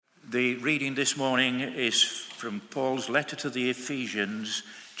The reading this morning is from Paul's letter to the Ephesians,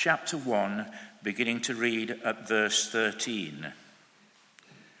 chapter 1, beginning to read at verse 13.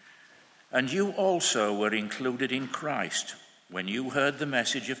 And you also were included in Christ when you heard the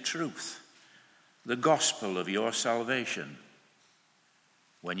message of truth, the gospel of your salvation.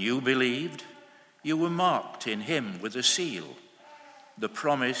 When you believed, you were marked in him with a seal, the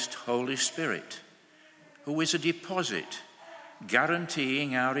promised Holy Spirit, who is a deposit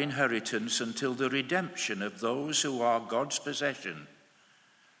guaranteeing our inheritance until the redemption of those who are God's possession,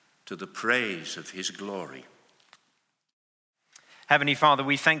 to the praise of his glory. Heavenly Father,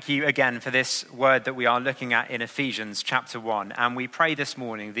 we thank you again for this word that we are looking at in Ephesians chapter 1, and we pray this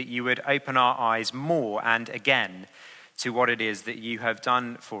morning that you would open our eyes more and again to what it is that you have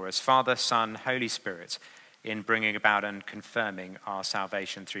done for us, Father, Son, Holy Spirit, in bringing about and confirming our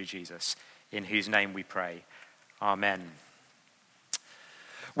salvation through Jesus, in whose name we pray. Amen.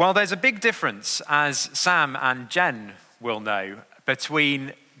 Well, there's a big difference, as Sam and Jen will know,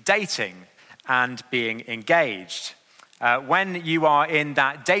 between dating and being engaged. When you are in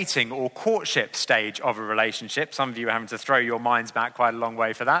that dating or courtship stage of a relationship, some of you are having to throw your minds back quite a long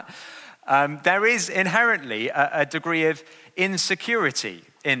way for that, there is inherently a degree of insecurity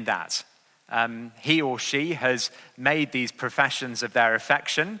in that. He or she has made these professions of their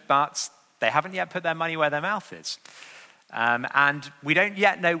affection, but they haven't yet put their money where their mouth is. And we don't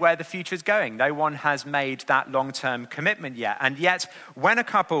yet know where the future is going. No one has made that long-term commitment yet. And yet, when a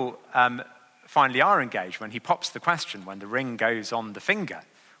couple finally are engaged, when he pops the question, when the ring goes on the finger,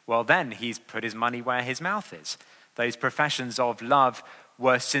 well, then he's put his money where his mouth is. Those professions of love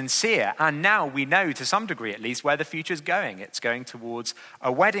were sincere. And now we know, to some degree at least, where the future is going. It's going towards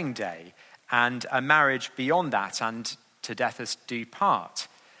a wedding day and a marriage beyond that, and to death us do part.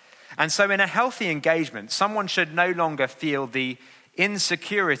 And so in a healthy engagement, someone should no longer feel the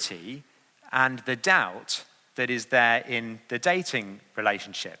insecurity and the doubt that is there in the dating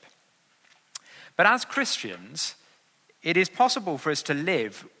relationship. But as Christians, it is possible for us to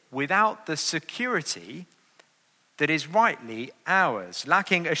live without the security that is rightly ours,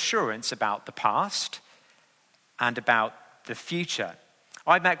 lacking assurance about the past and about the future.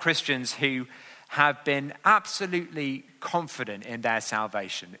 I've met Christians who have been absolutely confident in their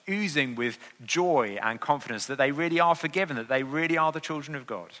salvation, oozing with joy and confidence that they really are forgiven, that they really are the children of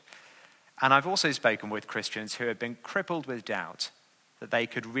God. And I've also spoken with Christians who have been crippled with doubt that they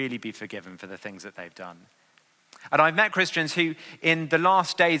could really be forgiven for the things that they've done. And I've met Christians who, in the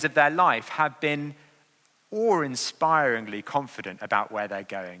last days of their life, have been awe-inspiringly confident about where they're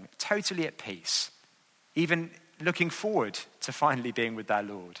going, totally at peace, even looking forward to finally being with their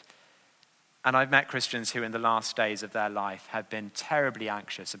Lord. And I've met Christians who in the last days of their life have been terribly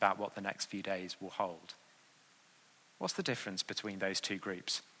anxious about what the next few days will hold. What's the difference between those two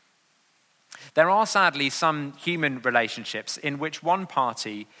groups? There are sadly some human relationships in which one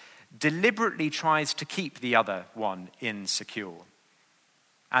party deliberately tries to keep the other one insecure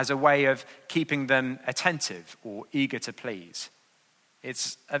as a way of keeping them attentive or eager to please.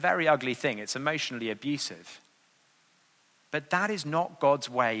 It's a very ugly thing. It's emotionally abusive. But that is not God's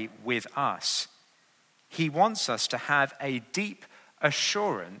way with us. He wants us to have a deep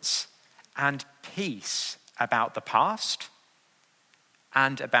assurance and peace about the past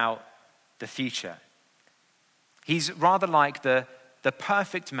and about the future. He's rather like the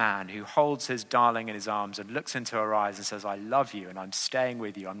perfect man who holds his darling in his arms and looks into her eyes and says, I love you and I'm staying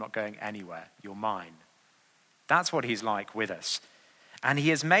with you. I'm not going anywhere. You're mine. That's what he's like with us. And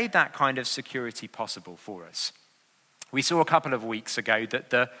he has made that kind of security possible for us. We saw a couple of weeks ago that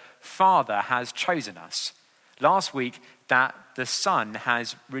the Father has chosen us. Last week, that the Son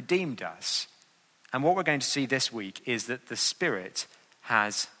has redeemed us. And what we're going to see this week is that the Spirit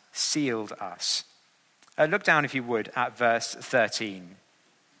has sealed us. Look down, if you would, at verse 13.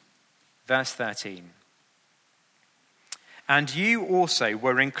 Verse 13. And you also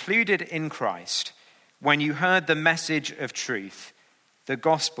were included in Christ when you heard the message of truth, the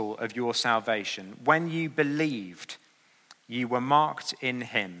gospel of your salvation. When you believed, you were marked in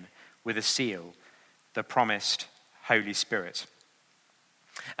him with a seal, the promised Holy Spirit.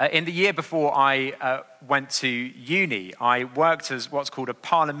 In the year before I went to uni, I worked as what's called a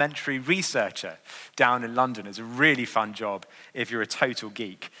parliamentary researcher down in London. It's a really fun job if you're a total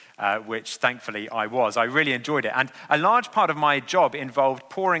geek. which thankfully I was. I really enjoyed it. And a large part of my job involved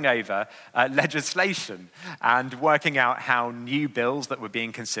poring over legislation and working out how new bills that were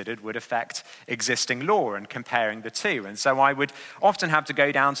being considered would affect existing law and comparing the two. And so I would often have to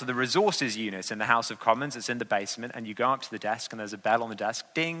go down to the resources unit in the House of Commons. It's in the basement, and you go up to the desk and there's a bell on the desk,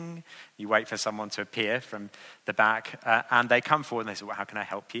 ding. You wait for someone to appear from the back, and they come forward and they say, well, how can I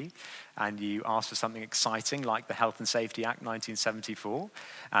help you? And you ask for something exciting like the Health and Safety Act 1974.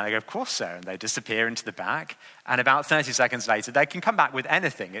 And they go, of course, sir. And they disappear into the back. And about 30 seconds later, they can come back with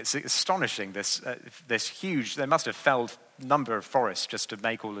anything. It's astonishing, this huge, they must have felled number of forests just to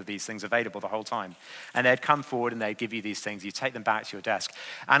make all of these things available the whole time. And they'd come forward and they'd give you these things. You take them back to your desk.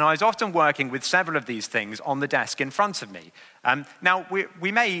 And I was often working with several of these things on the desk in front of me. Now,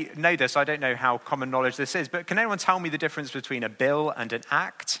 we may know this. I don't know how common knowledge this is. But can anyone tell me the difference between a bill and an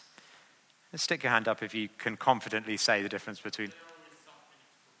act? Let's stick your hand up if you can confidently say the difference between...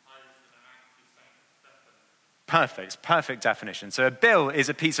 Perfect definition. So a bill is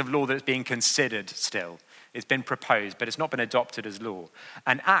a piece of law that's being considered still. It's been proposed, but it's not been adopted as law.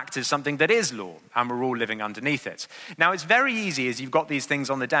 An act is something that is law, and we're all living underneath it. Now, it's very easy as you've got these things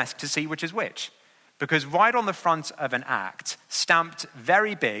on the desk to see which is which. Because right on the front of an act, stamped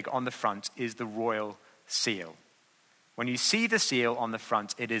very big on the front, is the royal seal. When you see the seal on the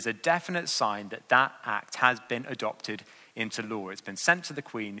front, it is a definite sign that that act has been adopted into law. It's been sent to the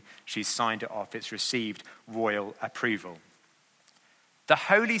Queen. She's signed it off. It's received royal approval. The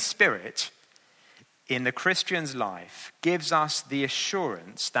Holy Spirit in the Christian's life gives us the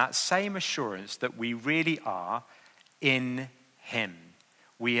assurance, that same assurance that we really are in him.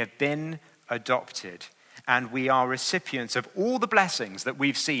 We have been adopted, and we are recipients of all the blessings that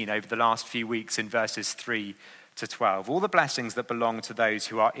we've seen over the last few weeks in verses 3 to 12. All the blessings that belong to those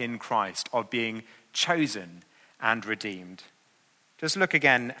who are in Christ, of being chosen and redeemed. Just look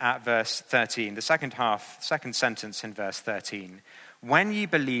again at verse 13, the second sentence in verse 13. When you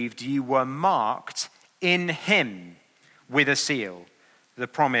believed, you were marked in him with a seal, the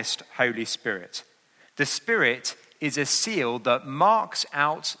promised Holy Spirit. The Spirit is a seal that marks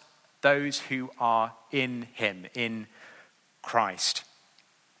out those who are in him, in Christ.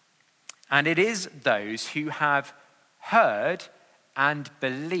 And it is those who have heard and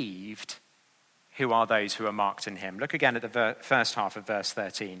believed who are those who are marked in him. Look again at the first half of verse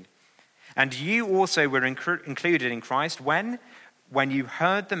 13. And you also were included in Christ when you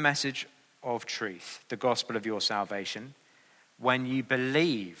heard the message of truth, the gospel of your salvation, when you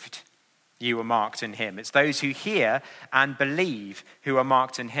believed, you were marked in him. It's those who hear and believe who are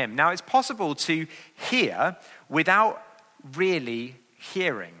marked in him. Now, it's possible to hear without really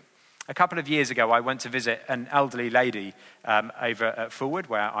hearing. A couple of years ago, I went to visit an elderly lady over at Forward,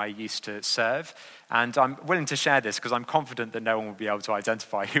 where I used to serve. And I'm willing to share this because I'm confident that no one will be able to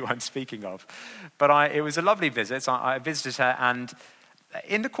identify who I'm speaking of. But it was a lovely visit. So I visited her, and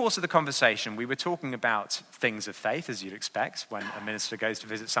in the course of the conversation, we were talking about things of faith, as you'd expect when a minister goes to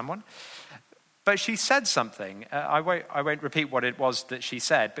visit someone. But she said something, I won't repeat what it was that she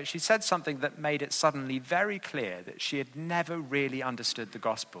said, but she said something that made it suddenly very clear that she had never really understood the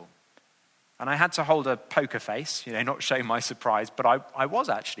gospel. And I had to hold a poker face, not show my surprise, but I was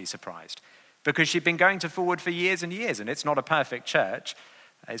actually surprised. Because she'd been going to Forward for years and years, and it's not a perfect church.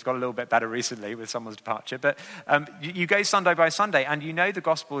 It's got a little bit better recently with someone's departure. But you go Sunday by Sunday, and you know the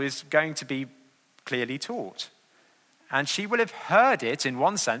gospel is going to be clearly taught. And she will have heard it in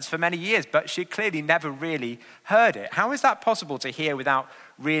one sense for many years, but she clearly never really heard it. How is that possible to hear without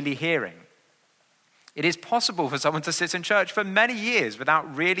really hearing? It is possible for someone to sit in church for many years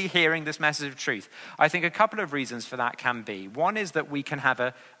without really hearing this message of truth. I think a couple of reasons for that can be. One is that we can have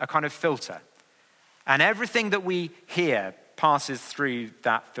a kind of filter. And everything that we hear passes through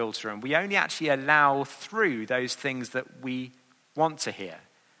that filter, and we only actually allow through those things that we want to hear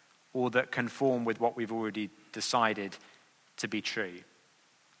or that conform with what we've already decided to be true.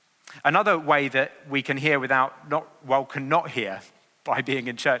 Another way that we can hear cannot hear by being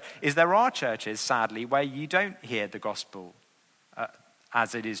in church is there are churches, sadly, where you don't hear the gospel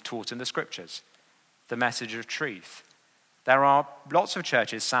as it is taught in the scriptures, the message of truth. There are lots of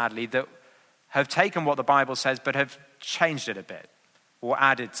churches, sadly, that have taken what the Bible says but have changed it a bit or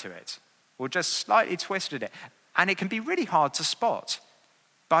added to it or just slightly twisted it. And it can be really hard to spot,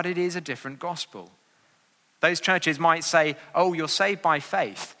 but it is a different gospel. Those churches might say, oh, you're saved by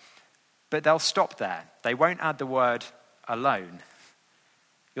faith, but they'll stop there. They won't add the word alone.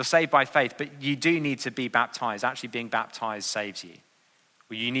 You're saved by faith, but you do need to be baptized. Actually, being baptized saves you.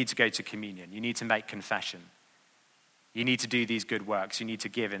 Well, you need to go to communion. You need to make confession. You need to do these good works. You need to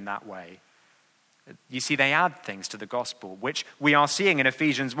give in that way. You see, they add things to the gospel, which we are seeing in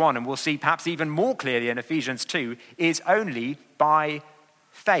Ephesians 1, and we'll see perhaps even more clearly in Ephesians 2, is only by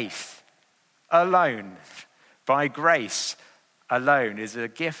faith alone, by grace alone, is a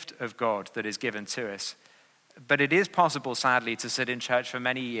gift of God that is given to us. But it is possible, sadly, to sit in church for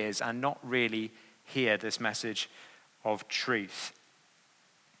many years and not really hear this message of truth.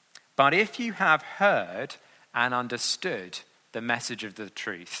 But if you have heard and understood the message of the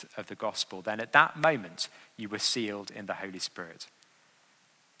truth of the gospel, then at that moment you were sealed in the Holy Spirit.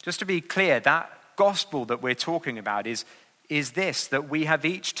 Just to be clear, that gospel that we're talking about is this, that we have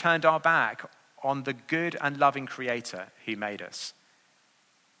each turned our back on the good and loving Creator who made us.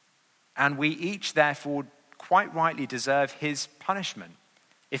 And we each, therefore, quite rightly deserve his punishment.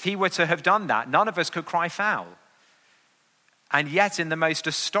 If he were to have done that, none of us could cry foul. And yet, in the most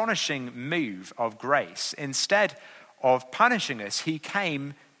astonishing move of grace, instead of punishing us, he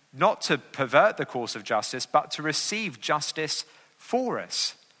came not to pervert the course of justice, but to receive justice for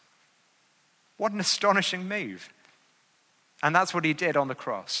us. What an astonishing move. And that's what he did on the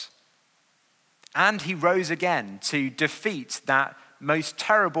cross. And he rose again to defeat that most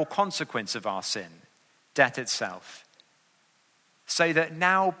terrible consequence of our sin, death itself. So that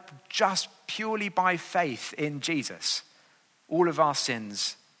now, just purely by faith in Jesus, all of our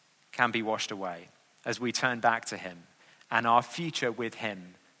sins can be washed away as we turn back to him, and our future with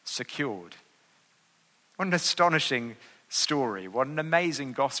him secured. What an astonishing story. What an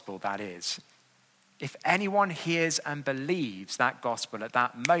amazing gospel that is. If anyone hears and believes that gospel at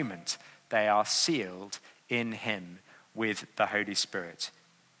that moment, they are sealed in him with the Holy Spirit.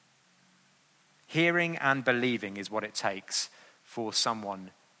 Hearing and believing is what it takes for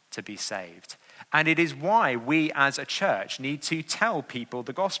someone to be saved. And it is why we as a church need to tell people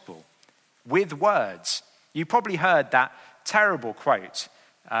the gospel with words. You probably heard that terrible quote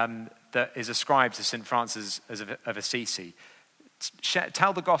that is ascribed to St. Francis of Assisi.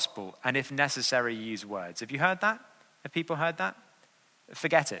 Tell the gospel, and if necessary, use words. Have you heard that? Have people heard that?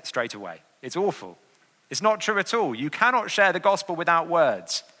 Forget it straight away. It's awful. It's not true at all. You cannot share the gospel without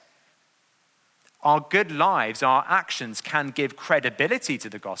words. Our good lives, our actions can give credibility to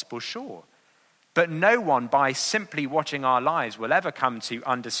the gospel, sure. But no one, by simply watching our lives, will ever come to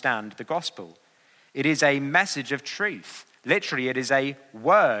understand the gospel. It is a message of truth. Literally, it is a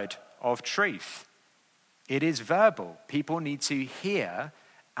word of truth. It is verbal. People need to hear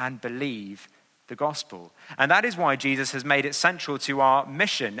and believe the gospel. And that is why Jesus has made it central to our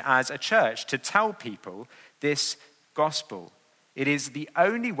mission as a church to tell people this gospel. It is the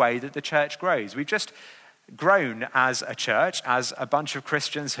only way that the church grows. We've just grown as a church, as a bunch of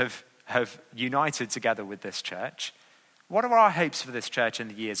Christians have united together with this church. What are our hopes for this church in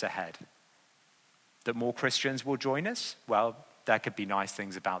the years ahead? That more Christians will join us? Well, there could be nice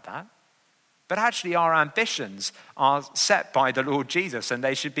things about that. But actually our ambitions are set by the Lord Jesus, and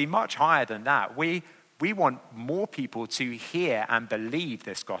they should be much higher than that. We want more people to hear and believe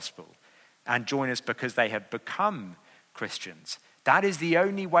this gospel and join us because they have become Christians. That is the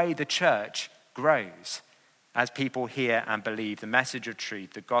only way the church grows, as people hear and believe the message of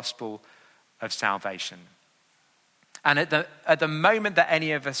truth, the gospel of salvation. And at the moment that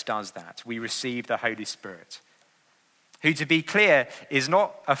any of us does that, we receive the Holy Spirit, who, to be clear, is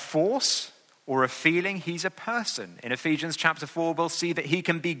not a force or a feeling. He's a person. In Ephesians chapter 4, we'll see that he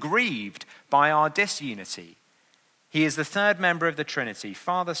can be grieved by our disunity. He is the third member of the Trinity,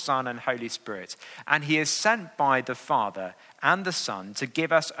 Father, Son, and Holy Spirit. And he is sent by the Father and the Son to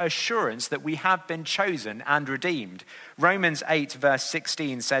give us assurance that we have been chosen and redeemed. Romans 8 verse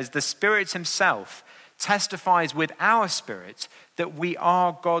 16 says, "The Spirit himself testifies with our spirit that we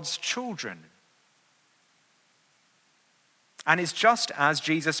are God's children." And it's just as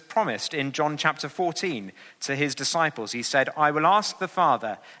Jesus promised in John chapter 14 to his disciples. He said, "I will ask the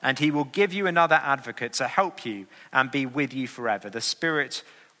Father, and he will give you another advocate to help you and be with you forever, the Spirit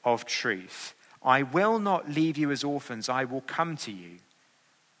of truth. I will not leave you as orphans, I will come to you.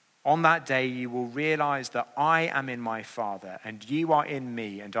 On that day you will realize that I am in my Father, and you are in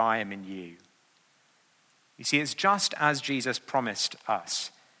me, and I am in you." You see, it's just as Jesus promised us.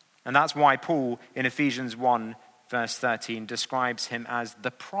 And that's why Paul in Ephesians 1 verse 13 describes him as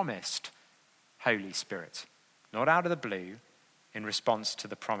the promised Holy Spirit, not out of the blue, in response to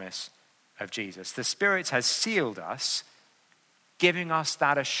the promise of Jesus. The Spirit has sealed us, giving us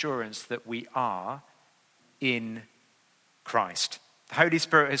that assurance that we are in Christ. The Holy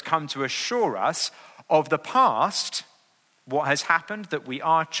Spirit has come to assure us of the past, what has happened, that we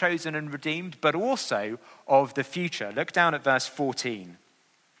are chosen and redeemed, but also of the future. Look down at verse 14.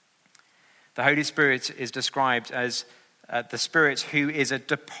 The Holy Spirit is described as the Spirit who is a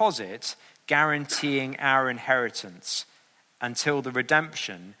deposit guaranteeing our inheritance until the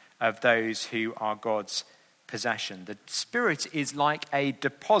redemption of those who are God's possession. The Spirit is like a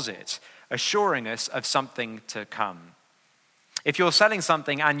deposit, assuring us of something to come. If you're selling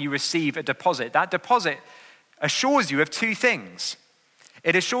something and you receive a deposit, that deposit assures you of two things.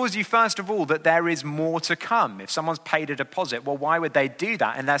 It assures you, first of all, that there is more to come. If someone's paid a deposit, well, why would they do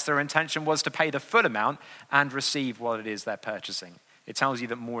that unless their intention was to pay the full amount and receive what it is they're purchasing? It tells you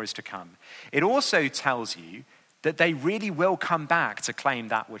that more is to come. It also tells you that they really will come back to claim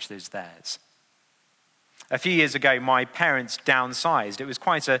that which is theirs. A few years ago, my parents downsized. It was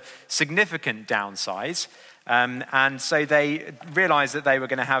quite a significant downsize. And so they realized that they were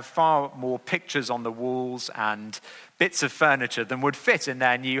going to have far more pictures on the walls and bits of furniture than would fit in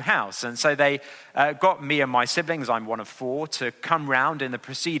their new house. And so they got me and my siblings, I'm one of four, to come round in the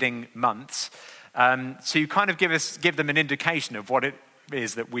preceding months to kind of give them an indication of what it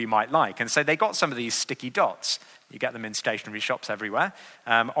is that we might like. And so they got some of these sticky dots. You get them in stationery shops everywhere.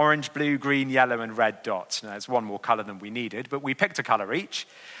 Orange, blue, green, yellow, and red dots. Now, it's one more color than we needed, but we picked a color each.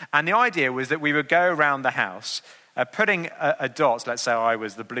 And the idea was that we would go around the house putting a dot, let's say I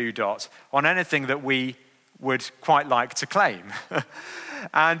was the blue dot, on anything that we would quite like to claim.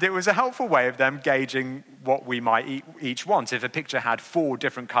 And it was a helpful way of them gauging what we might each want. If a picture had 4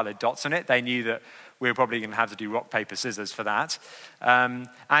 different colored dots on it, they knew that we were probably going to have to do rock, paper, scissors for that. And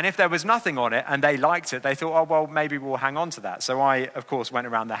if there was nothing on it and they liked it, they thought, oh, well, maybe we'll hang on to that. So I, of course, went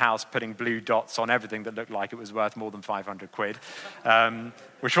around the house putting blue dots on everything that looked like it was worth more than 500 quid,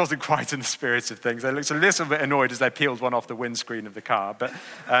 which wasn't quite in the spirit of things. They looked a little bit annoyed as they peeled one off the windscreen of the car. But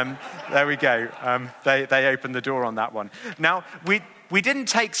there we go. They opened the door on that one. Now, we didn't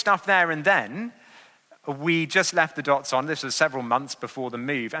take stuff there and then. We just left the dots on. This was several months before the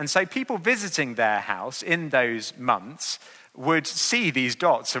move. And so people visiting their house in those months would see these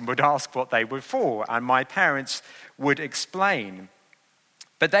dots and would ask what they were for. And my parents would explain.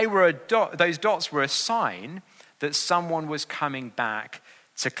 But those dots were a sign that someone was coming back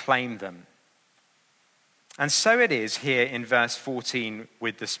to claim them. And so it is here in verse 14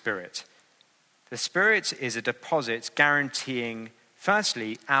 with the Spirit. The Spirit is a deposit guaranteeing,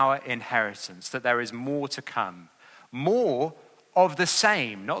 firstly, our inheritance, that there is more to come. More of the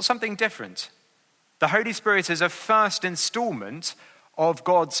same, not something different. The Holy Spirit is a first installment of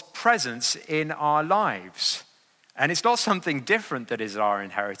God's presence in our lives. And it's not something different that is our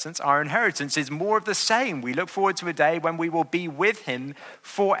inheritance. Our inheritance is more of the same. We look forward to a day when we will be with him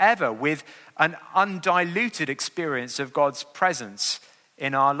forever, with an undiluted experience of God's presence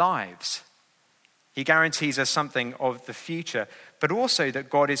in our lives. He guarantees us something of the future, but also that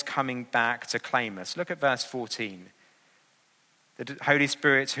God is coming back to claim us. Look at verse 14. The Holy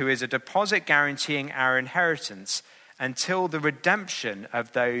Spirit, who is a deposit guaranteeing our inheritance until the redemption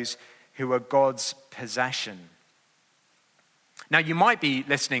of those who are God's possession. Now, you might be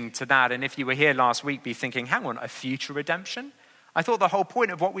listening to that, and if you were here last week, be thinking, hang on, a future redemption? I thought the whole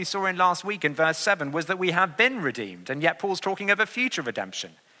point of what we saw in last week in verse 7 was that we have been redeemed, and yet Paul's talking of a future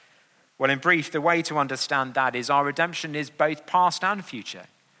redemption. Well, in brief, the way to understand that is our redemption is both past and future.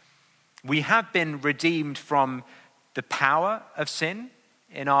 We have been redeemed from the power of sin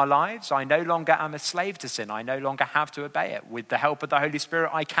in our lives. I no longer am a slave to sin. I no longer have to obey it. With the help of the Holy Spirit,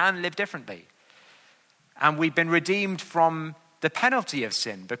 I can live differently. And we've been redeemed from the penalty of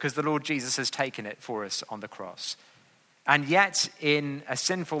sin because the Lord Jesus has taken it for us on the cross. And yet, in a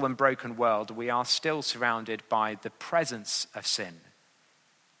sinful and broken world, we are still surrounded by the presence of sin.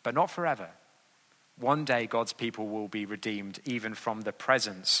 But not forever. One day, God's people will be redeemed even from the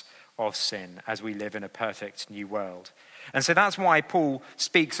presence of sin as we live in a perfect new world. And so that's why Paul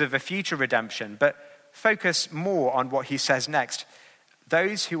speaks of a future redemption, but focus more on what he says next.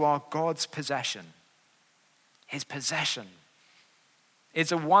 Those who are God's possession, his possession.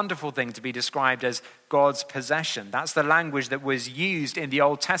 It's a wonderful thing to be described as God's possession. That's the language that was used in the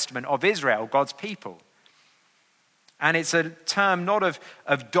Old Testament of Israel, God's people. And it's a term not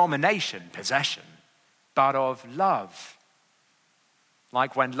of domination, possession, but of love.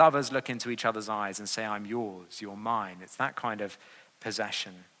 Like when lovers look into each other's eyes and say, I'm yours, you're mine. It's that kind of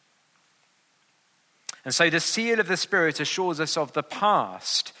possession. And so the seal of the Spirit assures us of the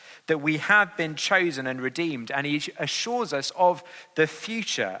past, that we have been chosen and redeemed. And he assures us of the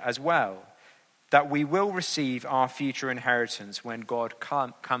future as well, that we will receive our future inheritance when God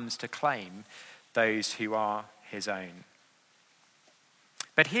comes to claim those who are his own.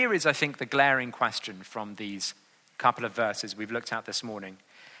 But here is, I think, the glaring question from these couple of verses we've looked at this morning.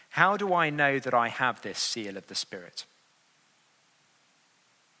 How do I know that I have this seal of the Spirit?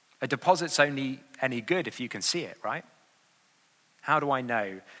 A deposit's only any good if you can see it, right? How do I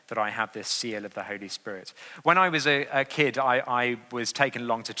know that I have this seal of the Holy Spirit? When I was a kid, I was taken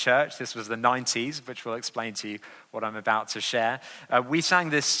along to church. This was the 90s, which will explain to you what I'm about to share. We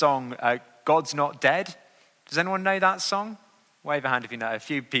sang this song, God's Not Dead. Does anyone know that song? Wave a hand if you know. A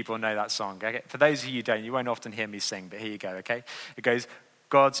few people know that song. Okay? For those of you who don't, you won't often hear me sing, but here you go, okay? It goes,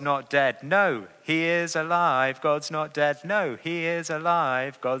 God's not dead. No, he is alive. God's not dead. No, he is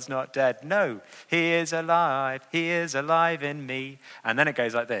alive. God's not dead. No, he is alive. He is alive in me. And then it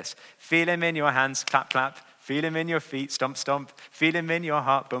goes like this. Feel him in your hands, clap, clap. Feel him in your feet, stomp, stomp. Feel him in your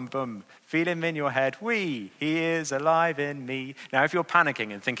heart, boom, boom. Feel him in your head, wee. He is alive in me. Now, if you're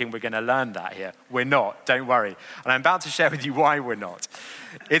panicking and thinking we're going to learn that here, we're not. Don't worry. And I'm about to share with you why we're not.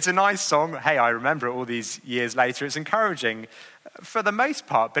 It's a nice song. Hey, I remember it all these years later. It's encouraging for the most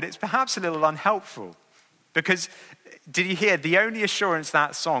part, but it's perhaps a little unhelpful. Because, did you hear, the only assurance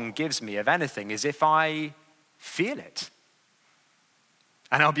that song gives me of anything is if I feel it.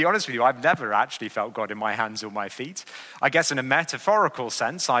 And I'll be honest with you, I've never actually felt God in my hands or my feet. I guess in a metaphorical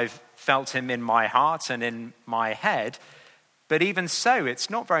sense, I've felt him in my heart and in my head. But even so, it's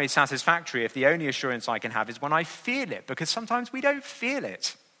not very satisfactory if the only assurance I can have is when I feel it, because sometimes we don't feel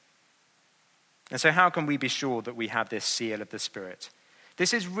it. And so how can we be sure that we have this seal of the Spirit?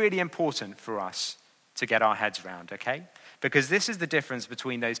 This is really important for us to get our heads around, okay? Because this is the difference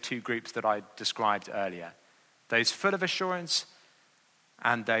between those two groups that I described earlier. Those full of assurance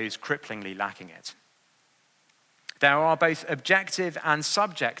and those cripplingly lacking it. There are both objective and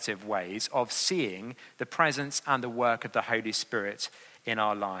subjective ways of seeing the presence and the work of the Holy Spirit in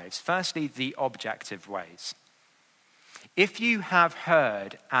our lives. Firstly, the objective ways. If you have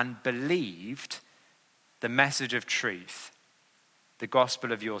heard and believed the message of truth, the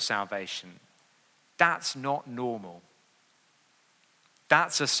gospel of your salvation, that's not normal.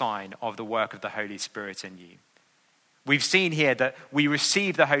 That's a sign of the work of the Holy Spirit in you. We've seen here that we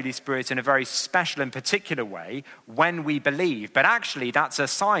receive the Holy Spirit in a very special and particular way when we believe. But actually, that's a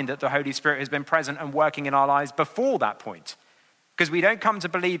sign that the Holy Spirit has been present and working in our lives before that point. Because we don't come to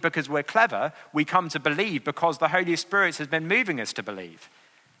believe because we're clever. We come to believe because the Holy Spirit has been moving us to believe.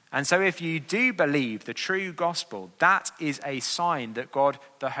 And so if you do believe the true gospel, that is a sign that God,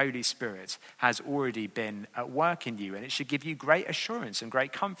 the Holy Spirit, has already been at work in you. And it should give you great assurance and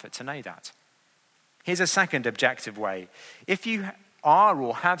great comfort to know that. Here's a second objective way. If you are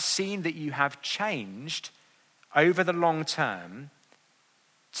or have seen that you have changed over the long term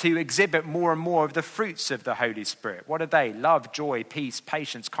to exhibit more and more of the fruits of the Holy Spirit, what are they? Love, joy, peace,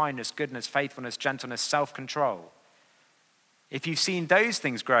 patience, kindness, goodness, faithfulness, gentleness, self-control. If you've seen those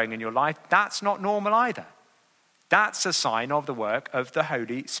things growing in your life, that's not normal either. That's a sign of the work of the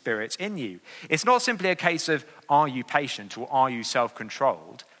Holy Spirit in you. It's not simply a case of, are you patient or are you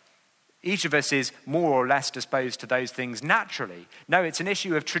self-controlled? Each of us is more or less disposed to those things naturally. No, it's an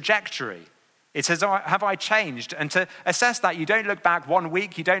issue of trajectory. It says, have I changed? And to assess that, you don't look back 1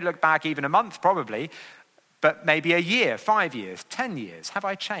 week, you don't look back even a month probably, but maybe a year, 5 years, 10 years. Have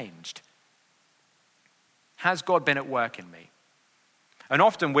I changed? Has God been at work in me? And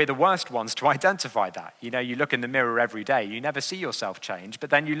often we're the worst ones to identify that. You know, you look in the mirror every day, you never see yourself change, but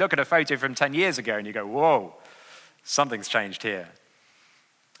then you look at a photo from 10 years ago and you go, whoa, something's changed here.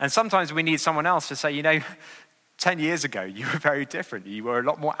 And sometimes we need someone else to say, 10 years ago, you were very different. You were a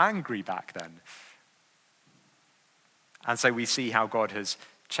lot more angry back then. And so we see how God has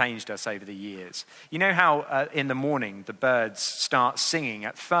changed us over the years. You know how in the morning the birds start singing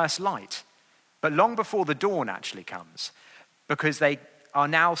at first light, but long before the dawn actually comes, because they are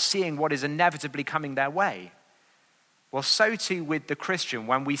now seeing what is inevitably coming their way. Well, so too with the Christian,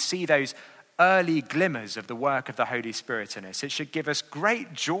 when we see those early glimmers of the work of the Holy Spirit in us, it should give us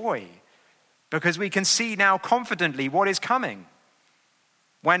great joy because we can see now confidently what is coming.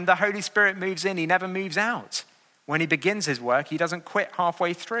 When the Holy Spirit moves in, he never moves out. When he begins his work, he doesn't quit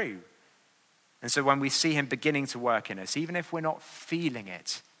halfway through. And so when we see him beginning to work in us, even if we're not feeling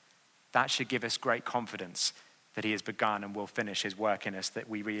it, that should give us great confidence that he has begun and will finish his work in us, that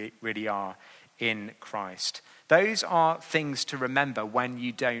we really are in Christ. Those are things to remember when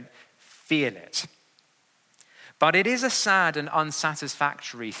you don't feel it. But it is a sad and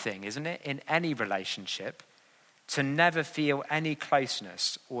unsatisfactory thing, isn't it, in any relationship, to never feel any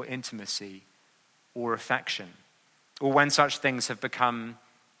closeness or intimacy or affection, or when such things have become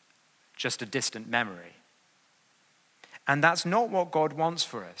just a distant memory. And that's not what God wants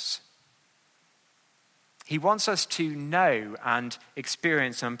for us. He wants us to know and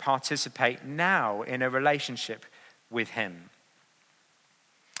experience and participate now in a relationship with him.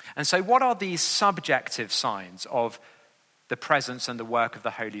 And so what are these subjective signs of the presence and the work of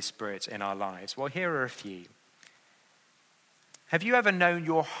the Holy Spirit in our lives? Well, here are a few. Have you ever known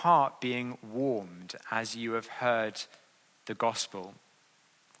your heart being warmed as you have heard the gospel,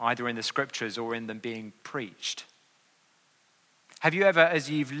 either in the scriptures or in them being preached? Have you ever, as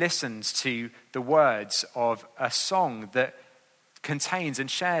you've listened to the words of a song that contains and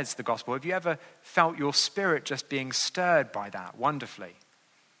shares the gospel, have you ever felt your spirit just being stirred by that wonderfully?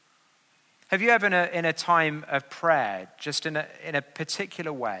 Have you ever in a time of prayer, just in a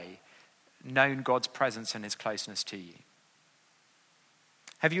particular way, known God's presence and his closeness to you?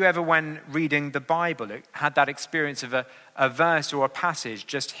 Have you ever, when reading the Bible, had that experience of a verse or a passage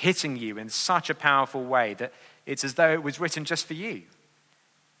just hitting you in such a powerful way that it's as though it was written just for you?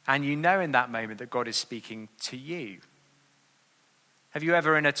 And you know in that moment that God is speaking to you. Have you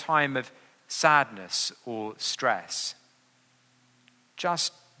ever, in a time of sadness or stress,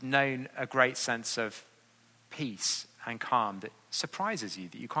 just known a great sense of peace and calm that surprises you,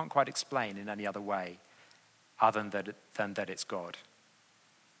 that you can't quite explain in any other way other than that it's God?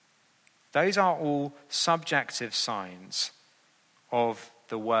 Those are all subjective signs of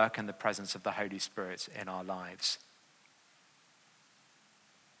the work and the presence of the Holy Spirit in our lives.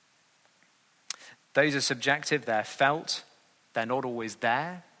 Those are subjective, they're felt, they're not always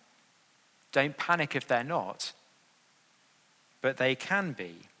there. Don't panic if they're not, but they can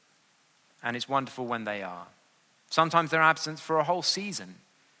be, and it's wonderful when they are. Sometimes they're absent for a whole season.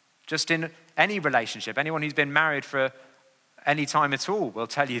 Just in any relationship, anyone who's been married for any time at all will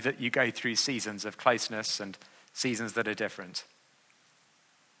tell you that you go through seasons of closeness and seasons that are different.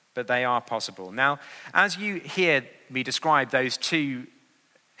 But they are possible. Now, as you hear me describe those two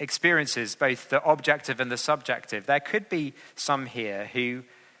experiences, both the objective and the subjective, there could be some here who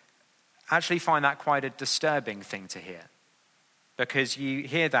actually find that quite a disturbing thing to hear. Because you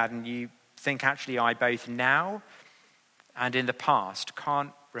hear that and you think, actually, I both now and in the past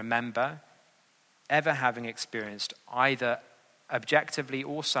can't remember ever having experienced either objectively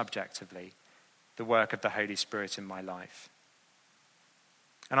or subjectively the work of the Holy Spirit in my life.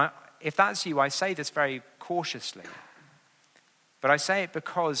 And if that's you, I say this very cautiously, but I say it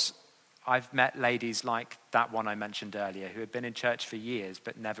because I've met ladies like that one I mentioned earlier who had been in church for years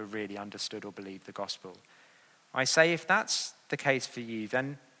but never really understood or believed the gospel. I say if that's the case for you,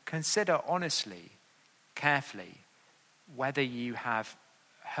 then consider honestly, carefully, whether you have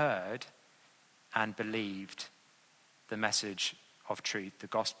heard and believed the message of truth, the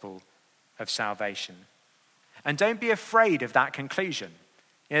gospel of salvation. And don't be afraid of that conclusion.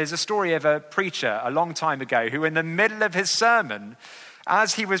 There's a story of a preacher a long time ago who in the middle of his sermon,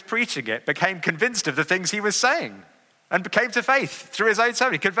 as he was preaching it, became convinced of the things he was saying and came to faith through his own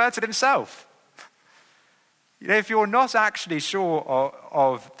sermon. He converted himself. If you're not actually sure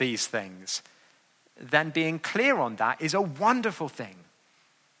of these things, then being clear on that is a wonderful thing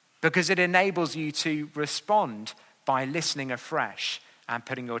because it enables you to respond by listening afresh and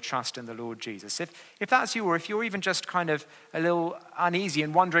putting your trust in the Lord Jesus. If that's you, or if you're even just kind of a little uneasy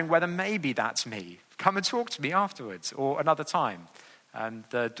and wondering whether maybe that's me, come and talk to me afterwards or another time. And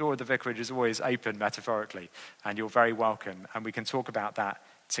the door of the vicarage is always open metaphorically, and you're very welcome, and we can talk about that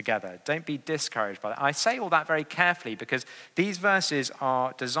together. Don't be discouraged by that. I say all that very carefully because these verses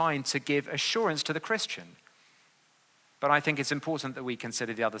are designed to give assurance to the Christian. But I think it's important that we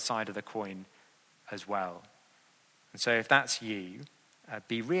consider the other side of the coin as well. And so if that's you,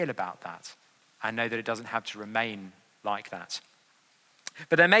 be real about that and know that it doesn't have to remain like that.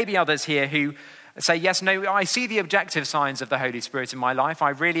 But there may be others here who say, yes, no, I see the objective signs of the Holy Spirit in my life.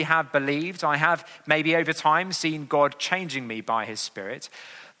 I really have believed. I have maybe over time seen God changing me by his Spirit.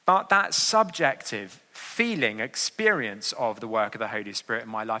 But that subjective feeling, experience of the work of the Holy Spirit in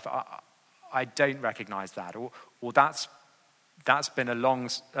my life, I don't recognize that. Or that's been a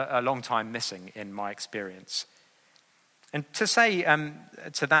long time missing in my experience. And to say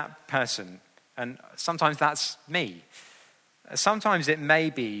to that person, and sometimes that's me, sometimes it may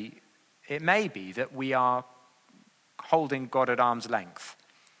be that we are holding God at arm's length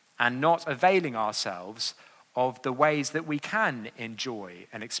and not availing ourselves of the ways that we can enjoy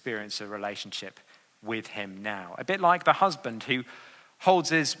and experience a relationship with him now. A bit like the husband who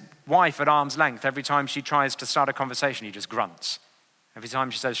holds his wife at arm's length every time she tries to start a conversation, he just grunts. Every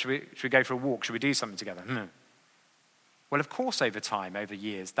time she says, should we go for a walk? Should we do something together? Well, of course, over time, over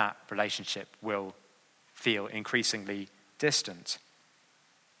years, that relationship will feel increasingly distant.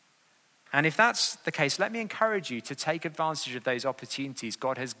 And if that's the case, let me encourage you to take advantage of those opportunities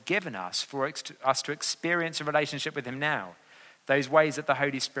God has given us for us to experience a relationship with him now. Those ways that the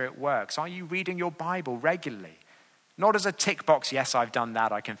Holy Spirit works. Are you reading your Bible regularly? Not as a tick box, yes, I've done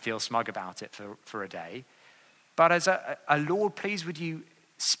that, I can feel smug about it for a day. But as a Lord, please would you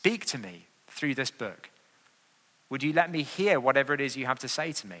speak to me through this book? Would you let me hear whatever it is you have to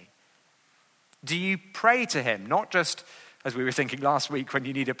say to me? Do you pray to him, not just, as we were thinking last week, when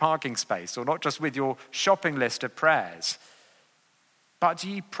you need a parking space, or not just with your shopping list of prayers, but do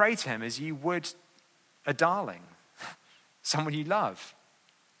you pray to him as you would a darling, someone you love,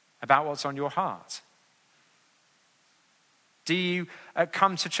 about what's on your heart? Do you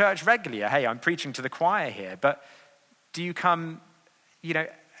come to church regularly? Hey, I'm preaching to the choir here, but do you come,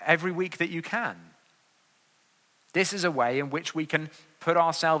 every week that you can? This is a way in which we can put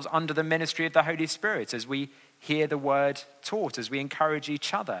ourselves under the ministry of the Holy Spirit as we hear the word taught, as we encourage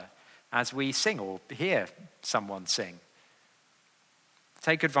each other, as we sing or hear someone sing.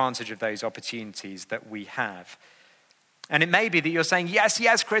 Take advantage of those opportunities that we have. And it may be that you're saying,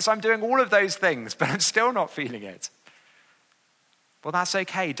 yes, Chris, I'm doing all of those things, but I'm still not feeling it. Well, that's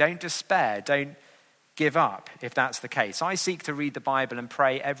okay. Don't despair. Don't give up if that's the case. I seek to read the Bible and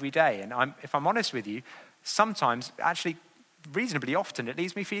pray every day. And if I'm honest with you, sometimes, actually reasonably often, it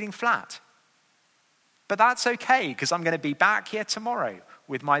leaves me feeling flat. But that's okay, because I'm going to be back here tomorrow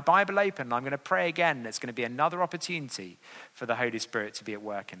with my Bible open. I'm going to pray again, and it's going to be another opportunity for the Holy Spirit to be at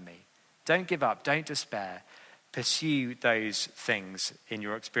work in me. Don't give up. Don't despair. Pursue those things in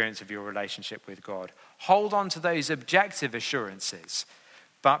your experience of your relationship with God. Hold on to those objective assurances,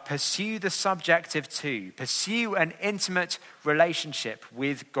 but pursue the subjective too. Pursue an intimate relationship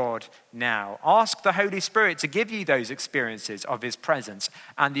with God now. Ask the Holy Spirit to give you those experiences of his presence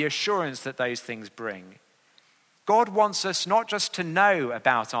and the assurance that those things bring. God wants us not just to know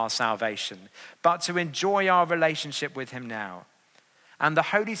about our salvation, but to enjoy our relationship with him now. And the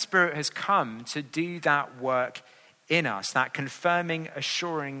Holy Spirit has come to do that work in us, that confirming,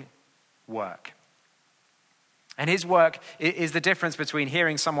 assuring work. And his work is the difference between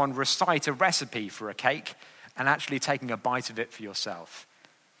hearing someone recite a recipe for a cake and actually taking a bite of it for yourself.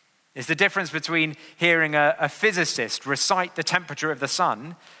 It's the difference between hearing a physicist recite the temperature of the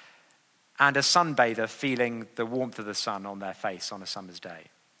sun and a sunbather feeling the warmth of the sun on their face on a summer's day.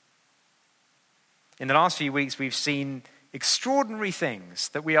 In the last few weeks, we've seen extraordinary things,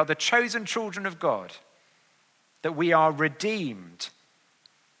 that we are the chosen children of God, that we are redeemed.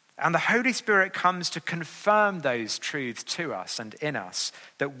 And the Holy Spirit comes to confirm those truths to us and in us,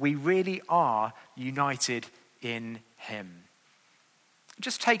 that we really are united in him.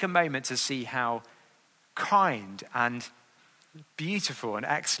 Just take a moment to see how kind and beautiful and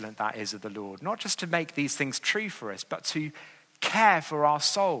excellent that is of the Lord. Not just to make these things true for us, but to care for our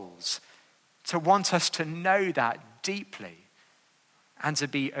souls, to want us to know that deeply and to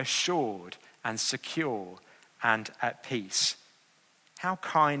be assured and secure and at peace. How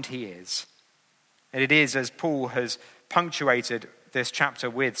kind he is. And it is, as Paul has punctuated this chapter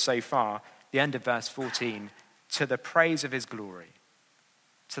with so far, the end of verse 14, to the praise of his glory.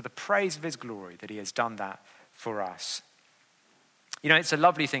 To the praise of his glory that he has done that for us. It's a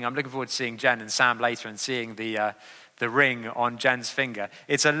lovely thing. I'm looking forward to seeing Jen and Sam later and seeing the ring on Jen's finger.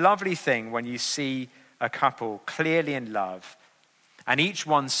 It's a lovely thing when you see a couple clearly in love and each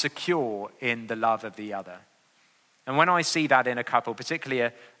one secure in the love of the other. And when I see that in a couple,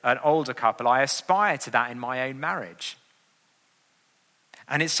 particularly an older couple, I aspire to that in my own marriage.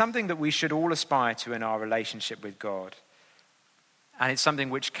 And it's something that we should all aspire to in our relationship with God. And it's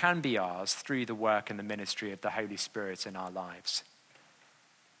something which can be ours through the work and the ministry of the Holy Spirit in our lives.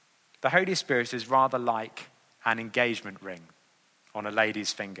 The Holy Spirit is rather like an engagement ring on a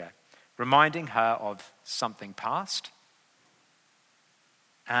lady's finger, reminding her of something past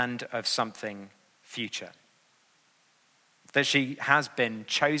and of something future. That she has been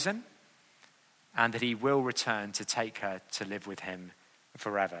chosen and that he will return to take her to live with him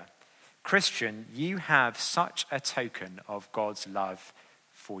forever. Christian, you have such a token of God's love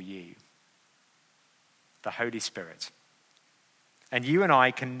for you, the Holy Spirit. And you and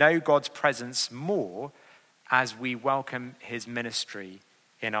I can know God's presence more as we welcome his ministry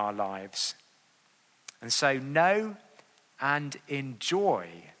in our lives. And so know and enjoy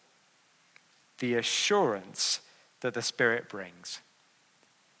the assurance that the Spirit brings.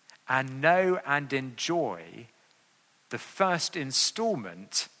 And know and enjoy the first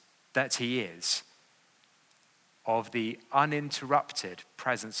installment that he is of the uninterrupted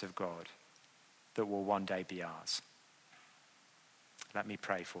presence of God that will one day be ours. Let me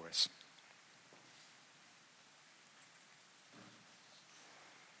pray for us.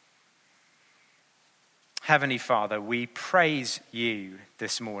 Heavenly Father, we praise you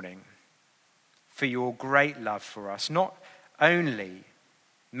this morning for your great love for us, not only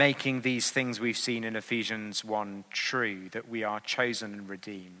making these things we've seen in Ephesians 1 true, that we are chosen and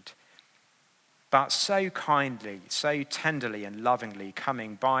redeemed, but so kindly, so tenderly and lovingly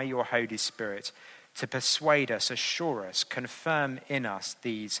coming by your Holy Spirit to persuade us, assure us, confirm in us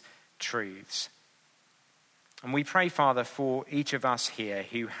these truths. And we pray, Father, for each of us here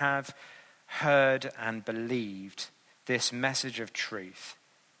who have heard and believed this message of truth,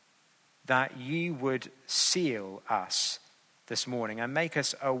 that you would seal us this morning and make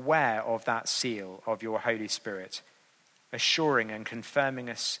us aware of that seal of your Holy Spirit, assuring and confirming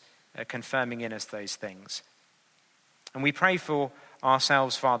in us those things. And we pray for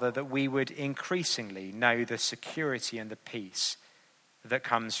ourselves, Father, that we would increasingly know the security and the peace that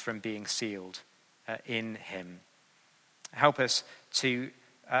comes from being sealed in him. Help us to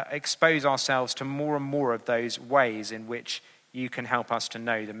expose ourselves to more and more of those ways in which you can help us to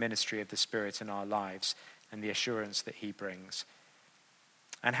know the ministry of the Spirit in our lives and the assurance that he brings.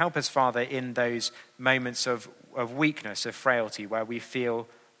 And help us, Father, in those moments of weakness, of frailty, where we feel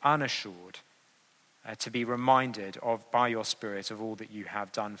unassured, to be reminded of, by your Spirit, of all that you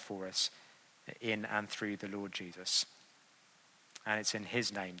have done for us in and through the Lord Jesus. And it's in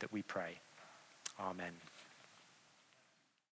his name that we pray. Amen.